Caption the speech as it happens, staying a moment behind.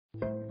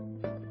During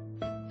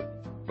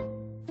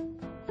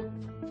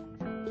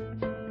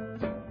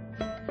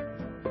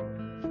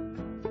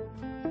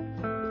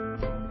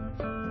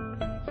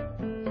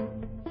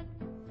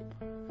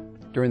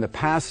the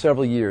past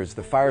several years,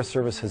 the Fire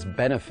Service has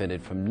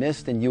benefited from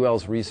NIST and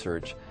UL's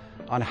research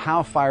on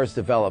how fires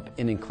develop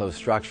in enclosed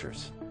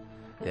structures.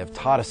 They have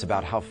taught us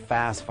about how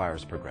fast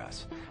fires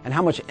progress and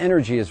how much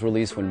energy is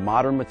released when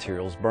modern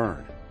materials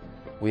burn.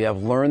 We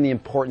have learned the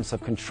importance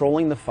of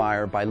controlling the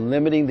fire by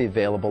limiting the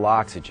available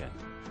oxygen.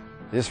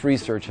 This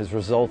research has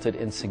resulted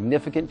in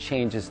significant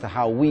changes to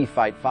how we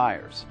fight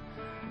fires.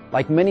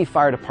 Like many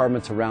fire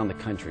departments around the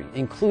country,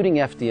 including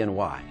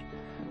FDNY,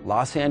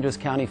 Los Angeles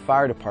County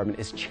Fire Department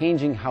is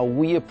changing how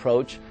we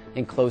approach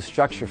enclosed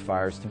structure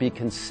fires to be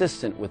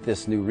consistent with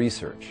this new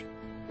research.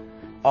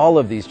 All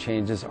of these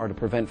changes are to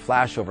prevent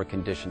flashover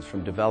conditions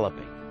from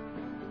developing.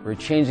 We're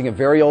changing a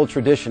very old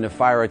tradition of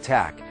fire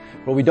attack,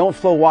 where we don't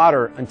flow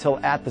water until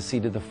at the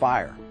seat of the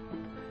fire.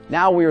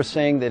 Now we are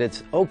saying that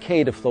it's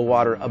okay to flow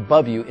water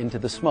above you into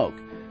the smoke,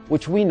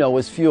 which we know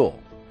is fuel.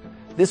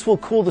 This will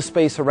cool the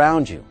space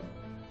around you.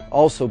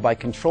 Also, by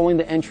controlling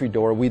the entry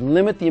door, we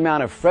limit the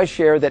amount of fresh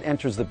air that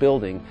enters the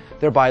building,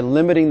 thereby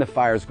limiting the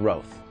fire's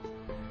growth.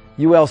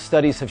 UL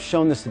studies have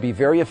shown this to be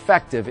very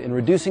effective in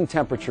reducing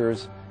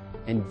temperatures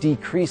and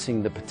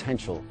decreasing the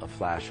potential of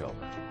flashover.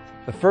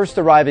 The first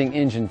arriving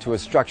engine to a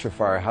structure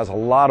fire has a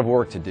lot of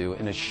work to do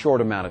in a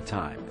short amount of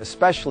time,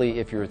 especially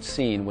if you're at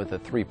scene with a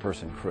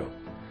 3-person crew.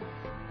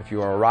 If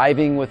you are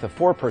arriving with a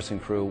 4-person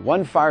crew,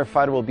 one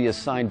firefighter will be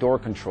assigned door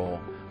control,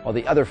 while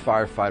the other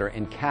firefighter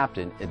and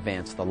captain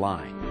advance the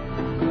line.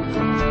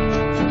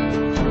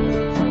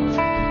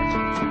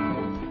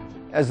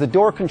 As the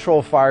door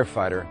control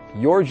firefighter,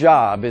 your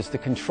job is to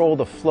control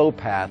the flow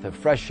path of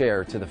fresh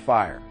air to the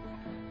fire.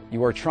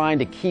 You are trying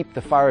to keep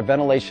the fire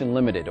ventilation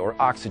limited or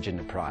oxygen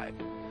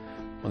deprived.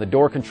 When the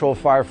door control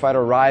firefighter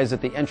arrives at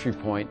the entry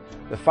point,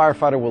 the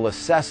firefighter will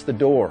assess the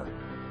door.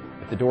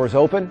 If the door is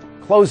open,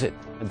 close it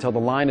until the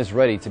line is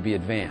ready to be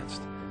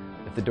advanced.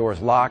 If the door is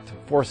locked,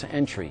 force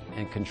entry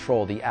and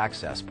control the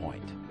access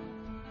point.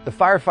 The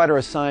firefighter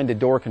assigned to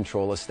door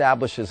control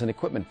establishes an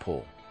equipment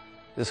pool.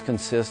 This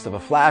consists of a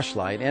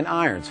flashlight and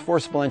irons,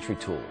 forcible entry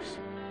tools.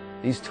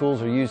 These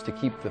tools are used to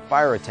keep the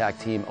fire attack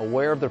team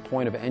aware of their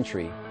point of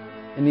entry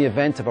in the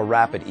event of a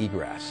rapid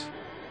egress.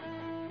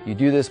 You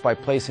do this by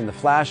placing the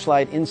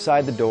flashlight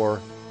inside the door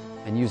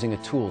and using a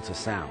tool to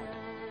sound.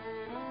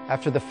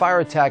 After the fire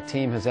attack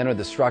team has entered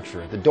the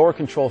structure, the door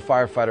control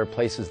firefighter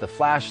places the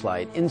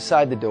flashlight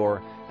inside the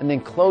door and then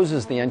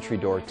closes the entry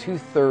door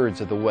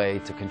 2/3 of the way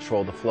to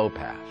control the flow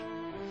path.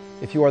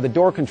 If you are the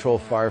door control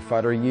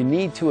firefighter, you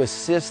need to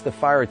assist the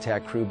fire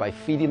attack crew by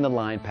feeding the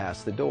line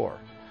past the door.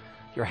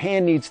 Your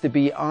hand needs to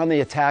be on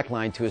the attack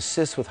line to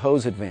assist with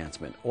hose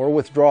advancement or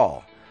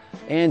withdrawal,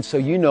 and so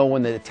you know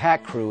when the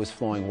attack crew is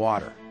flowing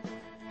water.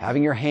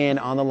 Having your hand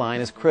on the line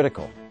is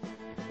critical.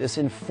 This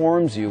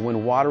informs you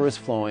when water is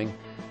flowing,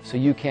 so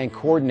you can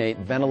coordinate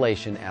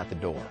ventilation at the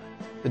door.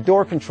 The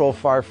door control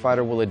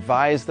firefighter will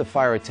advise the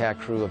fire attack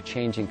crew of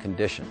changing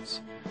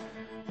conditions.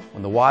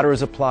 When the water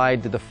is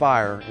applied to the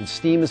fire and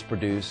steam is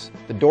produced,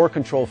 the door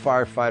control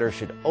firefighter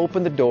should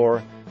open the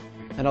door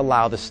and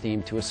allow the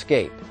steam to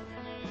escape.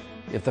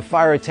 If the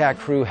fire attack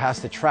crew has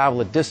to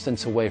travel a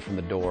distance away from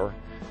the door,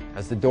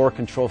 as the door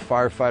control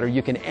firefighter,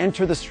 you can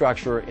enter the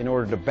structure in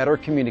order to better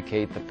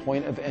communicate the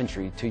point of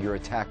entry to your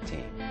attack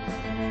team.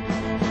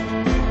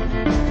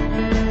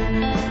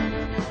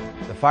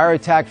 The fire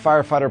attack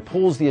firefighter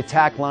pulls the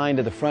attack line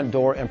to the front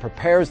door and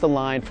prepares the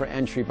line for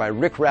entry by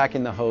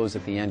rick-racking the hose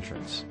at the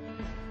entrance.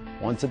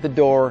 Once at the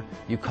door,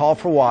 you call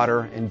for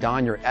water and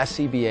don your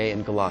SCBA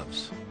and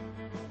gloves.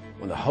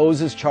 When the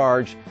hose is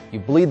charged, you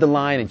bleed the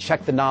line and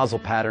check the nozzle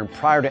pattern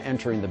prior to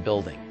entering the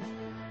building.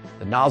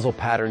 The nozzle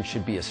pattern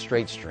should be a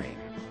straight stream.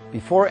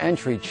 Before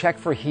entry, check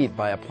for heat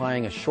by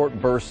applying a short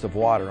burst of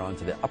water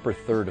onto the upper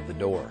third of the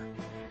door.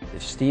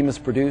 If steam is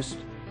produced,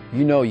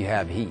 you know you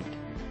have heat.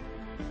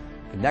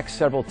 The next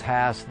several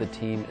tasks of the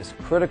team is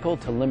critical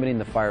to limiting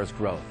the fire's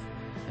growth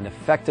and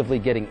effectively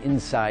getting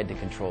inside to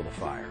control the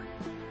fire.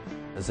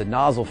 As the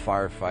nozzle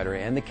firefighter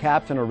and the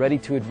captain are ready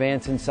to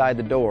advance inside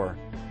the door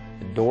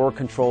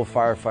control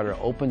firefighter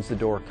opens the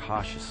door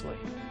cautiously.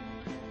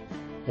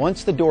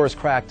 Once the door is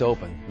cracked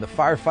open, the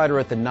firefighter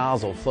at the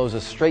nozzle flows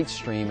a straight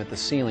stream at the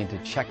ceiling to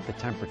check the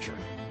temperature.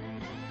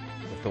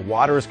 If the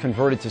water is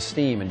converted to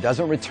steam and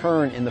doesn't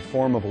return in the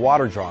form of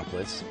water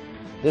droplets,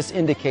 this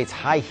indicates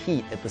high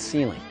heat at the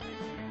ceiling.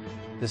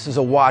 This is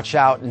a watch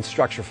out in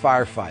structure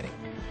firefighting.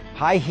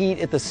 High heat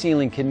at the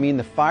ceiling can mean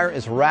the fire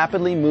is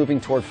rapidly moving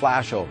toward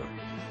flashover.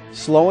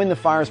 Slowing the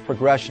fire's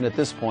progression at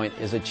this point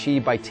is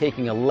achieved by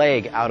taking a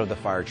leg out of the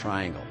fire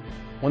triangle.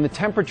 When the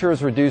temperature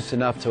is reduced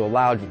enough to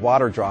allow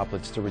water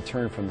droplets to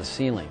return from the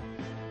ceiling,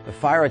 the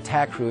fire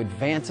attack crew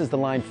advances the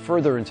line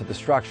further into the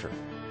structure.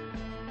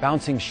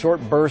 Bouncing short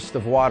bursts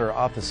of water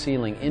off the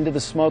ceiling into the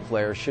smoke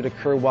layer should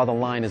occur while the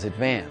line is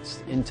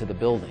advanced into the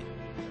building.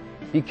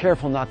 Be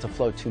careful not to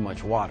flow too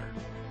much water.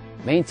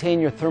 Maintain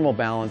your thermal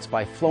balance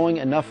by flowing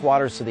enough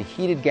water so the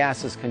heated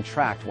gases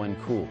contract when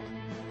cooled.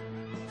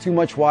 Too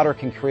much water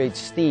can create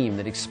steam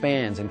that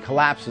expands and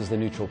collapses the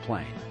neutral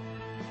plane.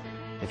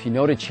 If you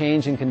note a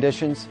change in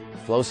conditions,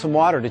 flow some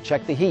water to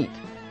check the heat.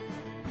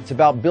 It's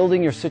about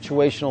building your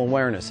situational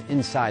awareness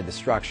inside the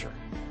structure.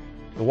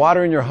 The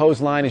water in your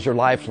hose line is your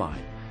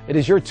lifeline. It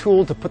is your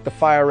tool to put the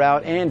fire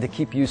out and to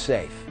keep you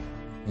safe.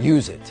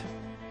 Use it.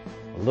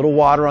 A little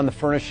water on the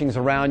furnishings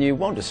around you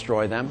won't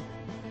destroy them.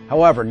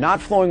 However, not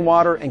flowing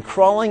water and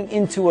crawling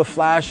into a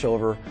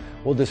flashover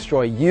will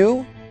destroy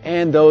you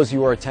and those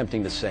you are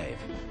attempting to save.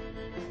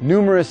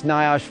 Numerous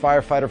NIOSH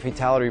firefighter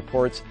fatality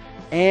reports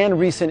and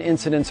recent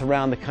incidents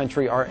around the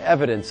country are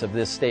evidence of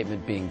this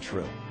statement being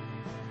true.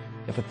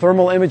 If a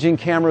thermal imaging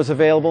camera is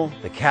available,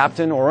 the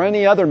captain or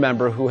any other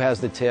member who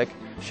has the tick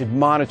should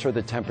monitor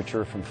the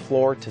temperature from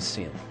floor to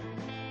ceiling.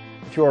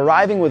 If you're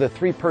arriving with a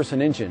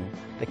 3-person engine,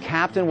 the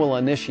captain will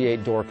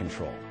initiate door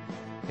control.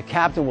 The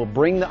captain will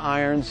bring the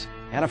irons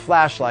and a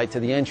flashlight to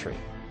the entry.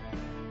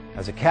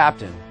 As a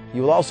captain,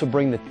 you will also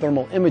bring the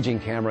thermal imaging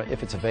camera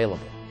if it's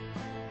available.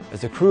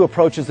 As the crew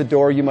approaches the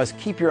door, you must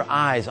keep your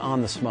eyes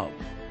on the smoke.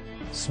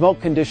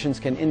 Smoke conditions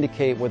can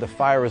indicate where the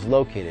fire is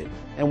located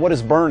and what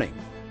is burning,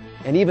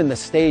 and even the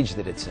stage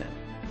that it's in.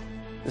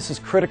 This is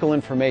critical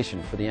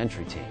information for the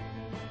entry team.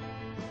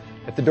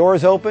 If the door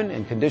is open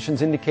and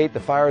conditions indicate the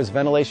fire is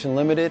ventilation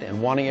limited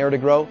and wanting air to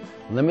grow,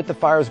 limit the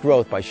fire's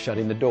growth by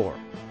shutting the door.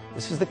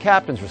 This is the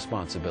captain's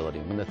responsibility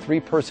when the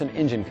 3-person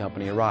engine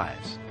company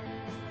arrives.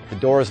 If the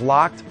door is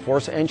locked,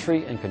 force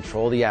entry and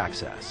control the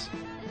access.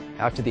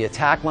 After the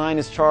attack line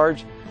is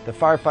charged, the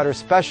firefighter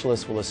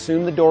specialist will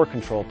assume the door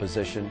control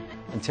position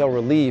until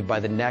relieved by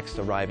the next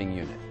arriving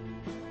unit.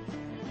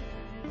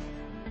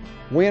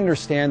 We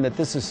understand that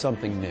this is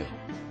something new.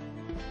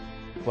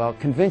 Well,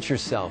 convince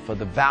yourself of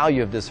the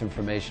value of this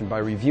information by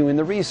reviewing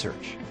the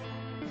research.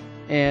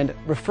 And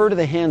refer to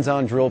the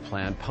hands-on drill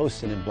plan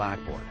posted in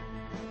Blackboard.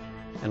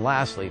 And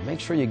lastly, make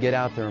sure you get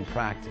out there and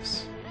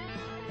practice.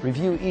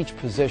 Review each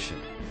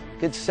position.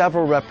 Get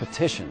several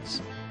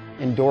repetitions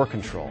in door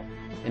control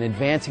and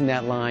advancing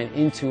that line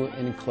into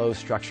an enclosed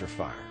structure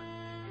fire.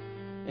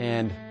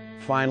 And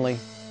finally,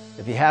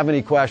 if you have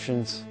any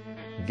questions,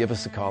 give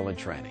us a call in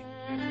training.